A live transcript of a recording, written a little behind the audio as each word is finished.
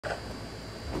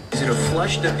Is it a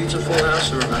flush that beats a full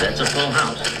house, or? That's a full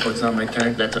house. Oh, it's not my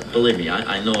type? Believe me,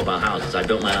 I know about houses. I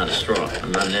built mine out of straw.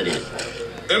 I'm not an idiot.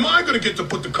 Am I gonna get to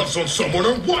put the cuffs on someone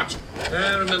or what?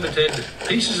 Remember, Ted,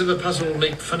 pieces of a puzzle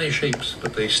make funny shapes,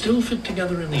 but they still fit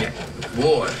together in the end.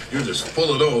 Boy, you're just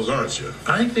full of those, aren't you?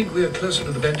 I think we are closer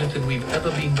to the bandit than we've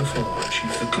ever been before,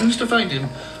 Chief. The clues to find him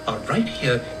are right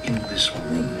here in this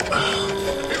room.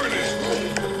 Here it is.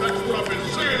 That's what I've been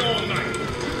saying all night.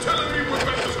 You telling me we're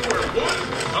back to square one?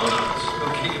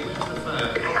 Okay,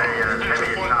 where's the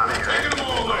fire? Taking them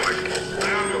all in.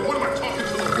 What am I talking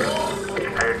to the wall?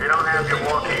 Hey, if you don't have your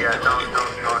walkie, don't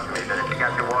talk to me. But if you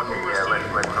got your walkie, let's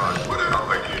talk.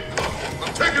 Over.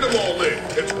 I'm taking them all in.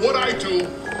 It's what I do.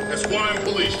 That's why I'm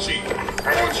police chief.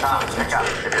 Hey, Tom, pick up.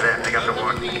 If you're there, pick up the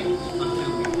walkie.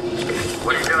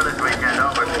 What are you doing this weekend?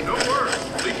 Over. No worries.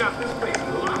 We got this place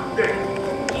locked down.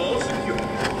 All secure.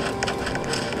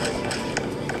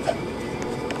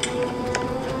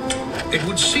 It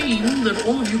would seem that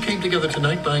all of you came together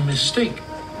tonight by mistake.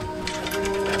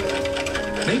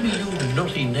 Maybe you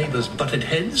naughty neighbors butted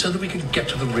heads so that we could get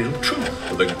to the real truth.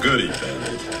 The goody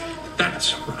bandit.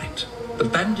 That's right. The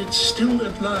bandit's still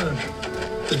at large.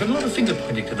 There's been a lot of finger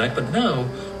pointing tonight, but now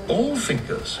all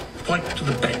fingers point to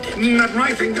the bandit. Not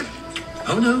my finger.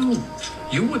 Oh no,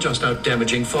 you were just out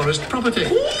damaging forest property,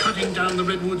 cutting down the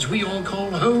redwoods we all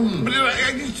call home.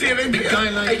 Big guy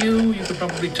like you could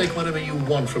probably take whatever you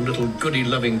want from little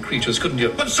goody-loving creatures, couldn't you?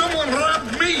 But someone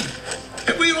robbed me.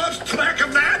 Have we lost track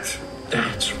of that?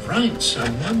 That's right,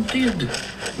 someone did.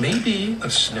 Maybe a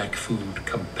snack food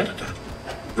competitor.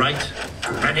 Right?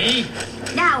 Ready?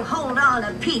 Now hold on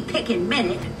a pea-picking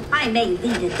minute. I may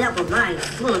lead a double life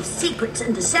full of secrets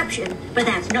and deception, but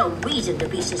that's no reason to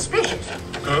be suspicious.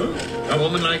 Huh? A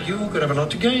woman like you could have a lot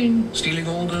to gain, stealing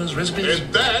all those recipes.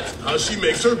 And that's how she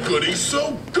makes her goodies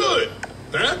so good.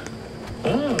 Huh?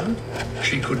 Or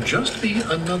she could just be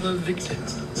another victim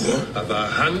of a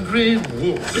hungry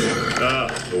wolf. The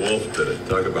wolf did it.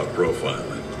 Talk about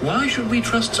profiling. Why should we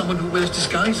trust someone who wears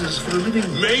disguises for a living?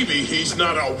 Maybe he's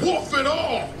not a wolf at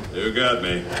all. You got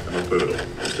me. I'm a poodle.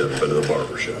 Just haven't been to the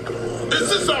barber shop in a long time. Is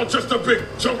this all just a big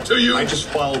joke to you? I just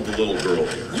followed the little girl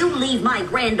here. You leave my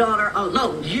granddaughter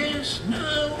alone. Yes,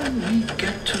 now we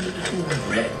get to Little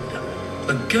Red,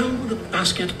 the girl with the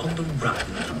basket on the run.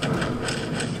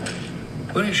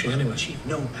 Where is she anyway? Chief,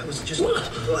 no, that was just... What?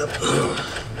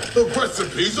 The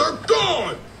recipes are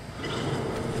gone.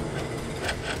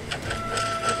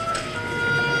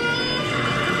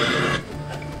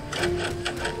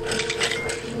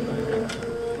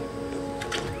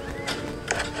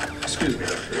 Excuse me,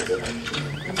 Dr.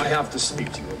 Abel. I have to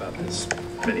speak to you about this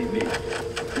mini-me.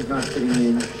 He's not fitting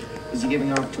in. Is he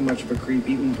giving off too much of a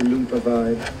creepy Oompa Loompa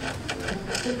vibe?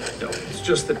 No, it's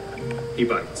just that he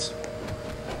bites.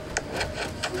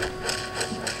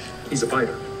 He's a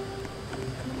biter.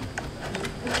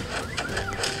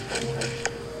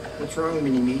 What's wrong,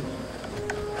 Mini-Me?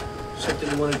 Something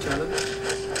you want to tell us?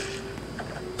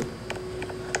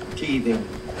 Teething.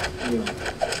 Yeah.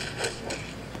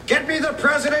 Get me the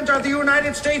President of the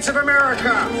United States of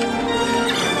America!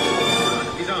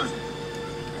 He's on.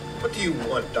 What do you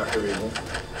want, Dr. Abel?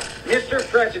 Mr.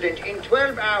 President, in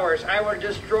 12 hours, I will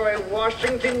destroy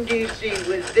Washington, D.C.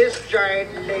 with this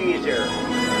giant laser.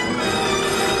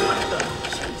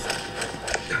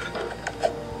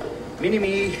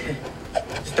 Mini-Me,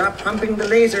 stop pumping the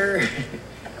laser.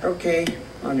 Okay,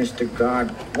 honest to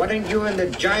God. Why don't you and the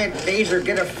giant laser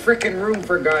get a frickin' room,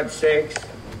 for God's sakes?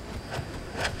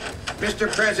 Mr.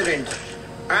 President,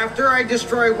 after I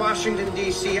destroy Washington,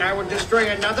 D.C., I will destroy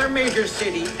another major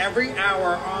city every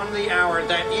hour on the hour.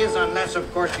 That is, unless,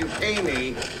 of course, you pay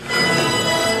me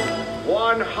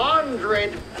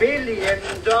 $100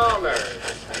 billion.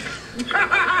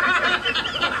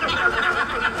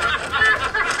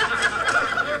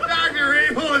 Dr.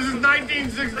 Abel, this is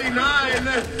 1969.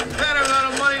 That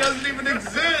amount of money doesn't even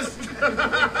exist.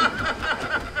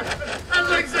 That's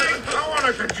like saying, I want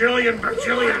a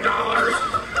bajillion dollars.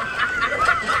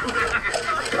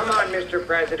 Come on, Mr.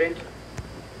 President.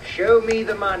 Show me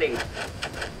the money.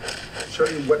 Show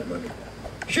you what money?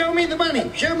 Show me the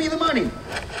money. Show me the money.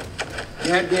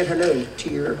 You had that hello,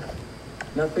 tear.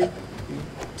 Nothing?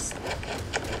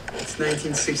 It's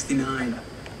 1969.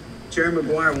 Jerry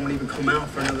Maguire won't even come out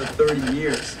for another 30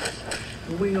 years.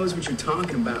 Nobody knows what you're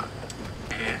talking about.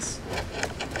 Ass.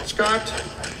 Scott,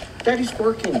 Daddy's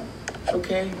working,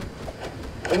 okay?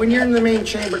 And when you're in the main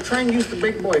chamber, try and use the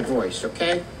big boy voice,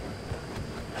 okay?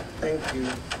 Thank you.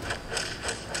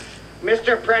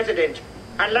 Mr. President,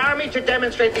 allow me to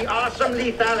demonstrate the awesome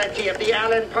lethality of the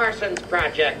Alan Parsons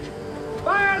Project.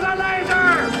 Fire the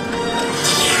laser!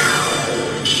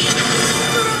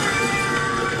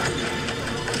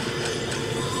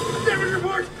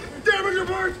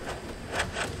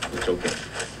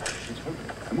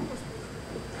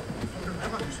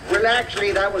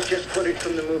 Actually, that was just footage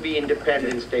from the movie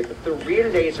Independence Day, but the real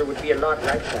laser would be a lot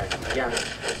like that. Yeah.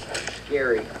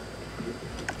 Scary.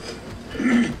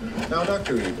 Now,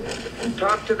 Dr. Evil.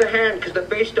 Talk to the hand, because the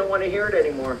face don't want to hear it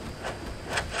anymore.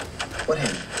 What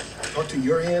hand? Talk to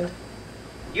your hand?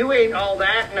 You ate all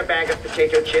that in a bag of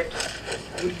potato chips.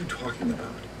 What are you talking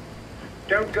about?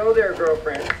 Don't go there,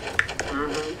 girlfriend.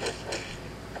 Mm-hmm.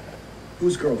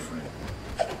 Whose girlfriend?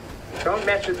 Don't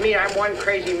mess with me, I'm one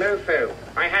crazy mofo.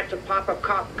 I had to pop a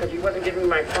cop because he wasn't giving me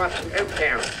my props in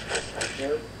Oaktown. You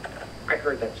know? I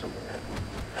heard that somewhere.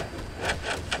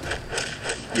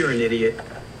 You're an idiot.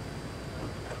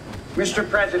 Mr.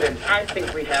 President, I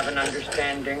think we have an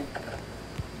understanding.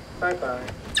 Bye-bye.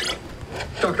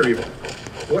 Dr. Evil,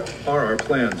 what are our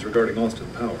plans regarding Austin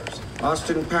Powers?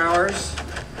 Austin Powers?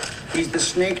 He's the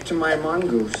snake to my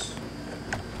mongoose.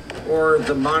 Or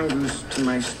the mongoose to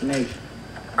my snake.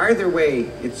 Either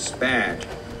way, it's bad.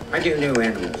 I do know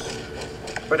animals.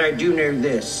 But I do know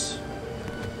this.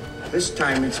 This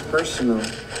time it's personal.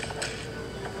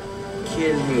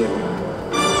 Kill him.